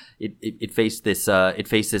actually it faced this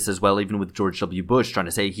as well, even with George W. Bush, trying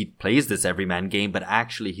to say he plays this everyman game, but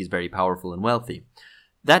actually he's very powerful and wealthy.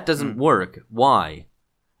 That doesn't work. Why?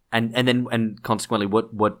 And consequently,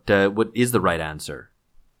 what is the right answer?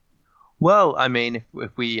 Well, I mean,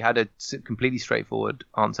 if we had a completely straightforward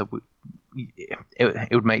answer,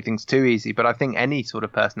 it would make things too easy. But I think any sort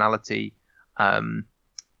of personality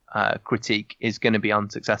critique is going to be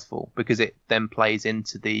unsuccessful, because it then plays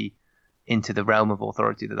into the realm of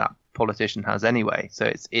authority that politician has anyway.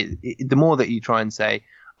 So the more that you try and say,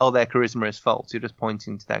 oh, their charisma is false, you're just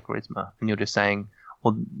pointing to their charisma, and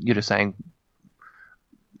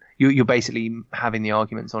you're basically having the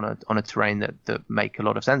arguments on a terrain that make a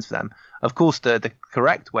lot of sense for them. Of course, the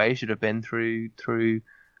correct way should have been through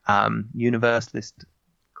universalist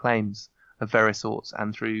claims of various sorts,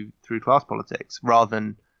 and through class politics, rather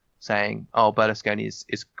than saying, oh, Berlusconi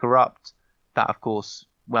is corrupt. That, of course,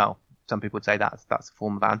 well, some people would say that's a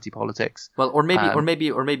form of anti-politics. Well, or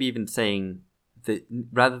maybe even saying that,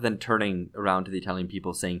 rather than turning around to the Italian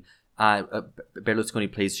people saying,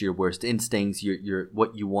 Berlusconi plays to your worst instincts. Your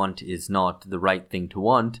what you want is not the right thing to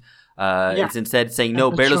want. It's instead saying,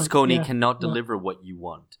 no, Berlusconi cannot deliver what you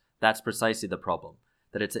want. That's precisely the problem.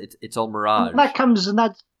 That it's all mirage. And that comes, and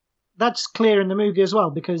that's clear in the movie as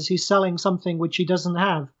well, because he's selling something which he doesn't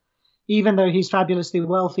have. Even though he's fabulously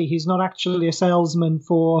wealthy, he's not actually a salesman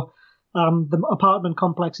for the apartment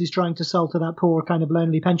complex he's trying to sell to that poor kind of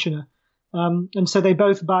lonely pensioner. And so they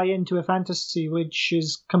both buy into a fantasy which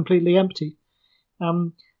is completely empty.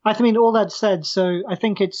 I mean, all that said, so I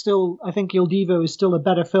think Il Divo is still a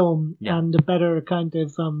better film and a better kind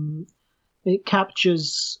of, it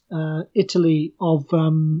captures Italy of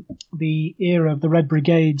the era of the Red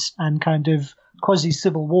Brigades and kind of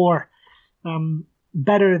quasi-civil war,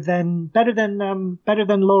 better than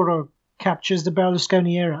Loro captures the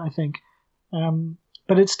Berlusconi era, I think.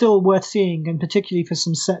 But it's still worth seeing, and particularly for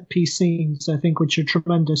some set piece scenes, I think, which are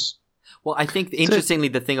tremendous. Well, I think interestingly,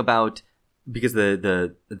 the thing about, because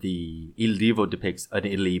the Il Divo depicts an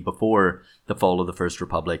Italy before the fall of the First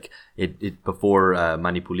Republic, it before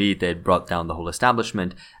Mani Pulite had brought down the whole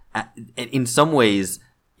establishment. In some ways,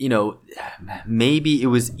 maybe it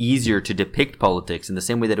was easier to depict politics in the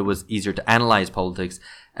same way that it was easier to analyze politics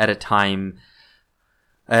at a time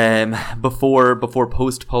before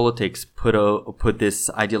post politics put this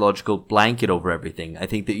ideological blanket over everything. I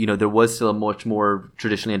think that there was still a much more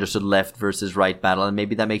traditionally understood left versus right battle, and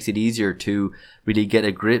maybe that makes it easier to really get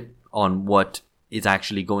a grip on what is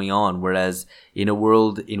actually going on. Whereas in a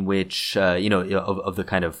world in which of the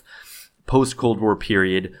kind of post Cold War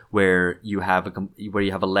period where you have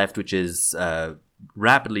a left which is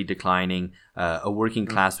rapidly declining, a working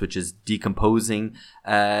class which is decomposing,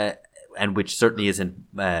 and which certainly isn't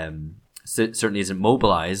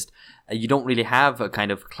mobilized, you don't really have a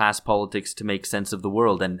kind of class politics to make sense of the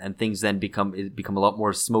world, and things then become a lot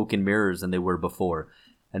more smoke and mirrors than they were before.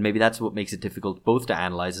 And maybe that's what makes it difficult both to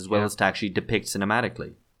analyze as well as to actually depict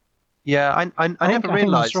cinematically. Yeah, I never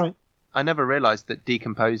realized. Right. I never realized that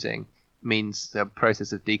decomposing means the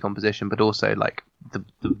process of decomposition, but also like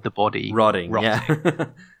the body rotting. Yeah.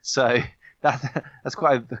 So that's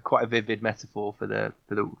quite a vivid metaphor for the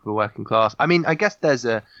working class. I mean, I guess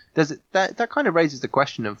that kind of raises the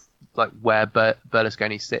question of like where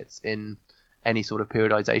Berlusconi sits in any sort of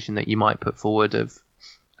periodization that you might put forward of,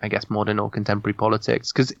 I guess, modern or contemporary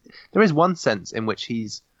politics. Because there is one sense in which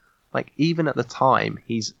he's like, even at the time,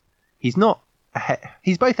 he's not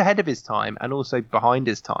he's both ahead of his time and also behind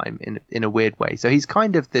his time in a weird way. So he's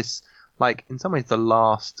kind of this, like, in some ways, the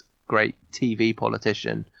last great TV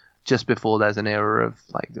politician, just before there's an era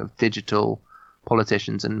of digital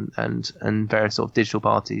politicians and various sort of digital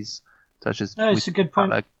parties, such as it's a good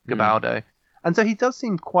point. Gabaldo. And so he does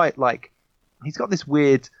seem quite like he's got this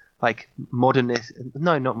weird like modernist.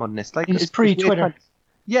 No, not modernist. Like he's pre-Twitter.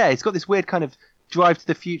 He's got this weird kind of drive to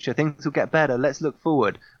the future. Things will get better. Let's look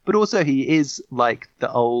forward. But also he is like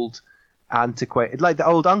the old antiquated, like the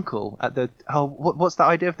old uncle at the what's that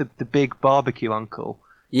idea of the big barbecue uncle?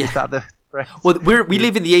 Yeah. Is that the well, we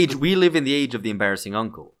live in the age of the embarrassing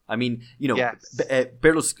uncle. I mean, yes.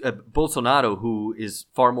 Bolsonaro, who is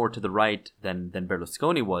far more to the right than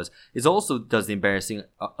Berlusconi was, also does the embarrassing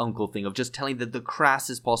uncle thing of just telling the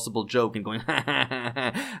crassest possible joke and going,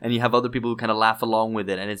 and you have other people who kind of laugh along with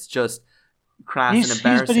it, and it's just crass and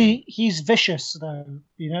embarrassing. He's vicious though,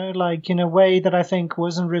 like in a way that I think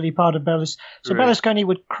wasn't really part of Berlusconi. So right. Berlusconi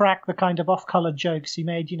would crack the kind of off-color jokes he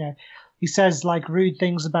made. He says like rude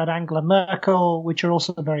things about Angela Merkel, which are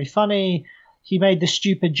also very funny. He made the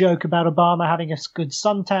stupid joke about Obama having a good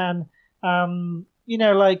suntan.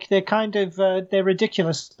 Like they're kind of they're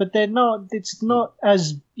ridiculous, but they're not. It's not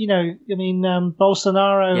as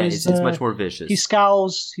Bolsonaro is. It's much more vicious. He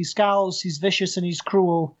scowls. He's vicious and he's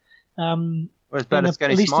cruel. Whereas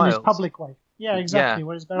Berlusconi at least smiles. in his public way. Yeah, exactly. Yeah.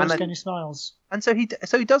 Whereas Berlusconi smiles. And so he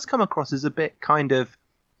does come across as a bit kind of,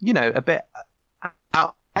 a bit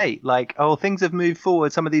out. Hey, like, things have moved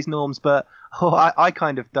forward, some of these norms, but I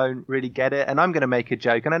kind of don't really get it, and I'm going to make a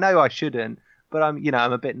joke, and I know I shouldn't, but I'm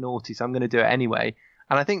a bit naughty, so I'm going to do it anyway.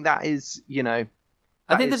 And I think that is, I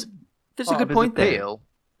think there's a good point there.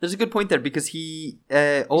 There's a good point there because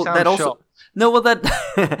that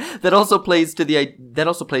also plays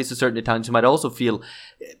to certain Italians who might also feel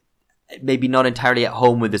maybe not entirely at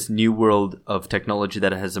home with this new world of technology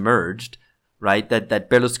that has emerged. Right, that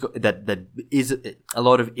Berlusconi, that is a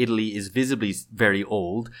lot of Italy is visibly very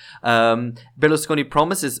old. Berlusconi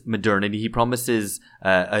promises modernity. He promises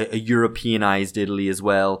a Europeanized Italy as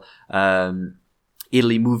well.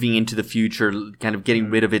 Italy moving into the future, kind of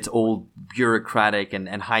getting rid of its old bureaucratic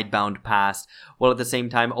and hidebound past, while at the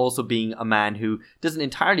same time also being a man who doesn't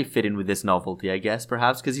entirely fit in with this novelty, I guess,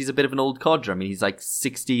 perhaps because he's a bit of an old codger. I mean, he's like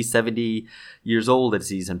 60, 70 years old as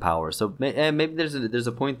he's in power. So maybe there's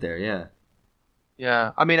a point there, yeah.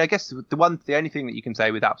 Yeah, I mean, I guess the only thing that you can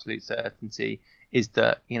say with absolute certainty is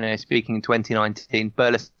that, speaking in 2019,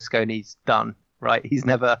 Berlusconi's done, right? He's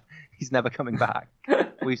never coming back.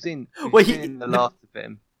 We've seen the last of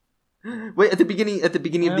him. Wait, at the beginning of the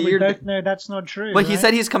year. We both know that's not true. Well, right? he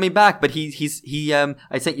said he's coming back, but he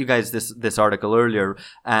I sent you guys this article earlier,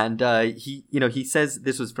 and he says,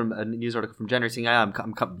 this was from a news article from January, saying I'm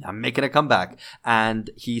making a comeback, and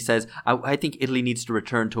he says I think Italy needs to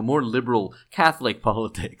return to a more liberal Catholic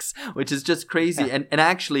politics, which is just crazy, and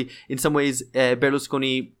actually in some ways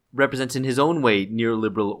Berlusconi represents in his own way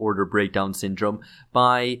neoliberal order breakdown syndrome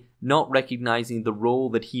by not recognizing the role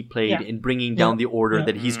that he played in bringing down the order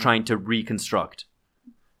that he's trying to reconstruct.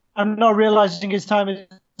 and not realizing his time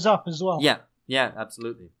is up as well. Yeah,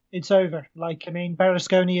 absolutely. It's over. Like, I mean,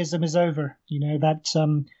 Berlusconiism is over. You know, that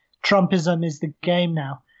Trumpism is the game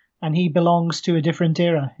now, and he belongs to a different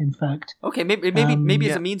era, in fact. Okay, maybe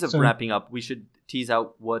as a means of wrapping up, we should tease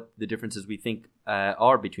out what the differences we think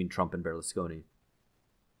are between Trump and Berlusconi.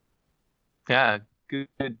 Yeah,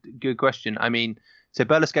 good question. I mean, so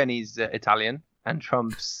Berlusconi's Italian and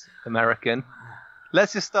Trump's American.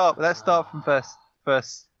 Let's start from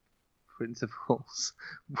first principles.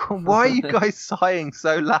 Why are you guys sighing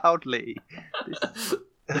so loudly?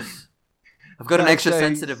 I've got an extra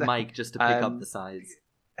sensitive mic just to pick up the size.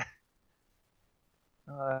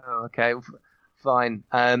 Oh, okay, fine.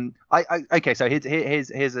 Okay. So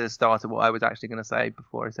here's a start of what I was actually going to say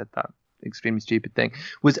before I said that extremely stupid thing.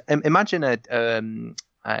 Was imagine a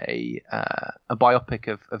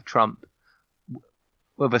biopic of Trump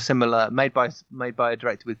with a similar made by a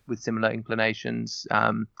director with similar inclinations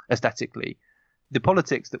aesthetically. The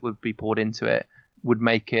politics that would be poured into it would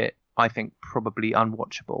make it, I think, probably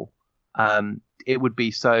unwatchable. It would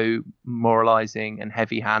be so moralizing and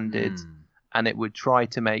heavy-handed, and it would try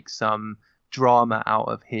to make some drama out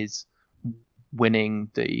of his winning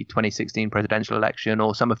the 2016 presidential election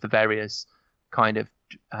or some of the various kind of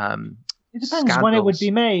it depends when it would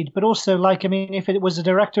be made, but also, like, I mean, if it was a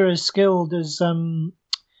director as skilled as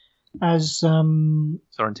Sorrentino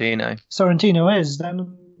is,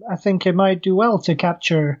 then I think it might do well to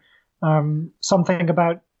capture something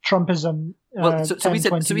about Trumpism. Well, so we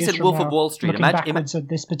said Wolf of Wall Street. Imagine at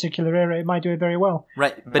this particular era, it might do it very well.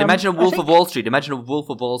 Right, but imagine a Wolf of Wall Street. Imagine a Wolf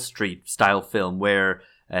of Wall Street style film where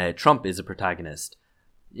Trump is a protagonist.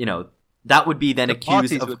 You know, that would be then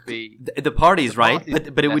accused of the parties, right?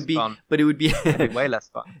 But it would be way less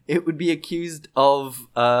fun. It would be accused of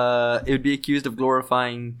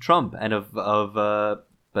glorifying Trump and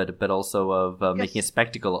but also of making a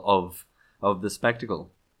spectacle of the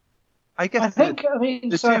spectacle. I think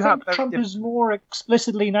Trump is more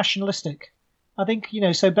explicitly nationalistic. I think,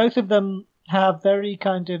 so both of them have very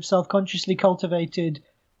kind of self-consciously cultivated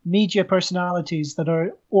media personalities that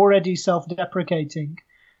are already self-deprecating.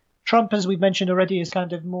 Trump, as we've mentioned already, is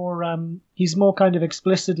kind of more, he's more kind of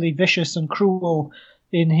explicitly vicious and cruel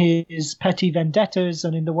in his petty vendettas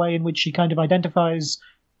and in the way in which he kind of identifies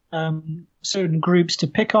certain groups to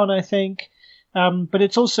pick on, I think. But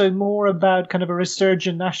it's also more about kind of a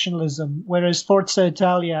resurgent nationalism, whereas Forza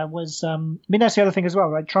Italia was, that's the other thing as well,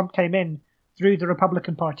 right? Trump came in through the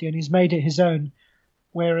Republican Party and he's made it his own,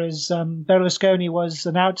 whereas Berlusconi was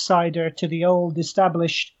an outsider to the old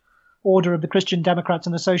established order of the Christian Democrats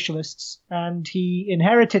and the Socialists, and he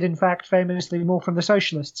inherited, in fact, famously more from the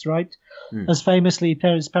Socialists, right? As famously,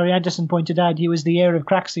 as Perry Anderson pointed out, he was the heir of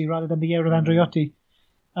Craxi rather than the heir of Andreotti.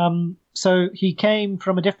 So he came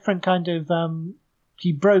from a different kind of,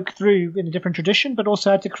 he broke through in a different tradition, but also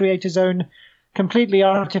had to create his own completely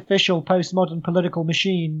artificial postmodern political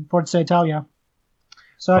machine, Forza Italia.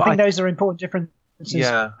 So I think those are important differences.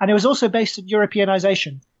 Yeah. And it was also based on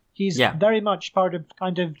Europeanization. He's very much part of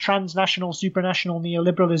kind of transnational, supranational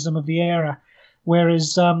neoliberalism of the era,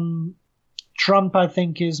 whereas Trump, I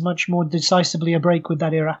think, is much more decisively a break with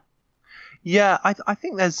that era. Yeah, I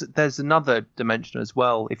think there's another dimension as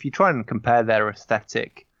well. If you try and compare their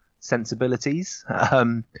aesthetic sensibilities,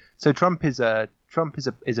 so Trump is a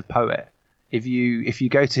poet. If you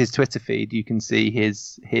go to his Twitter feed, you can see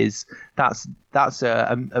his that's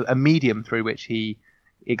a medium through which he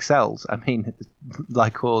excels. I mean,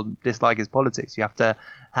 like or dislike his politics, you have to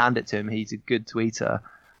hand it to him. He's a good tweeter,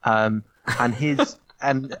 and his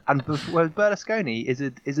and Berlusconi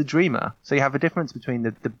is a dreamer. So you have a difference between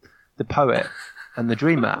the poet and the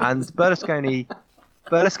dreamer, and Berlusconi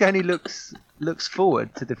looks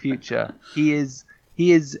forward to the future. He is,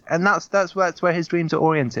 and that's where his dreams are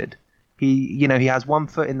oriented. He has 1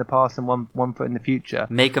 foot in the past and one foot in the future.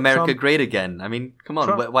 Make America great again. I mean, come on,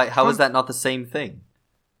 how is that not the same thing?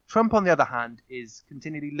 Trump, on the other hand, is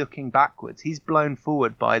continually looking backwards. He's blown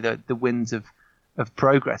forward by the winds of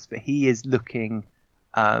progress, but he is looking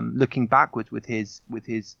backwards with his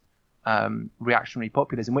reactionary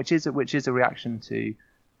populism, which is a reaction to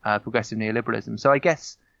progressive neoliberalism. So I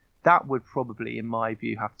guess that would probably, in my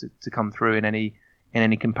view, have to come through in any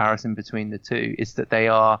comparison between the two. Is that they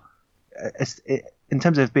are, in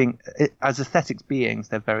terms of being as aesthetics beings,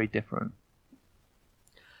 they're very different.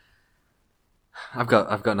 I've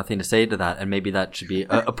got nothing to say to that, and maybe that should be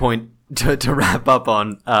a point to wrap up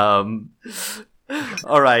on. All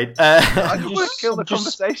right. I would kill the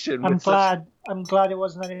conversation. I'm glad. I'm glad it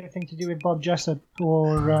wasn't anything to do with Bob Jessup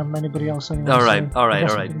or anybody else. Anyway, all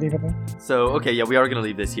right. So, okay, yeah, we are going to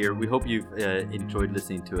leave this here. We hope you've enjoyed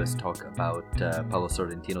listening to us talk about Paolo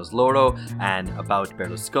Sorrentino's Loro and about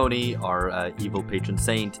Berlusconi, our evil patron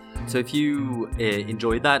saint. So if you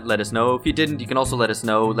enjoyed that, let us know. If you didn't, you can also let us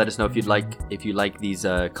know. Let us know if you like these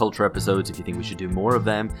culture episodes, if you think we should do more of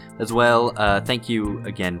them as well. Thank you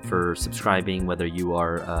again for subscribing, whether you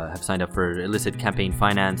are have signed up for illicit campaign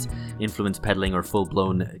finance, influence peddling, or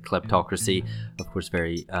full-blown kleptocracy. Of course,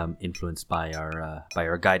 very influenced by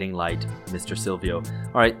our guiding light, Mr. Silvio.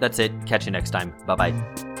 All right, that's it. Catch you next time.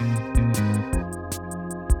 Bye-bye.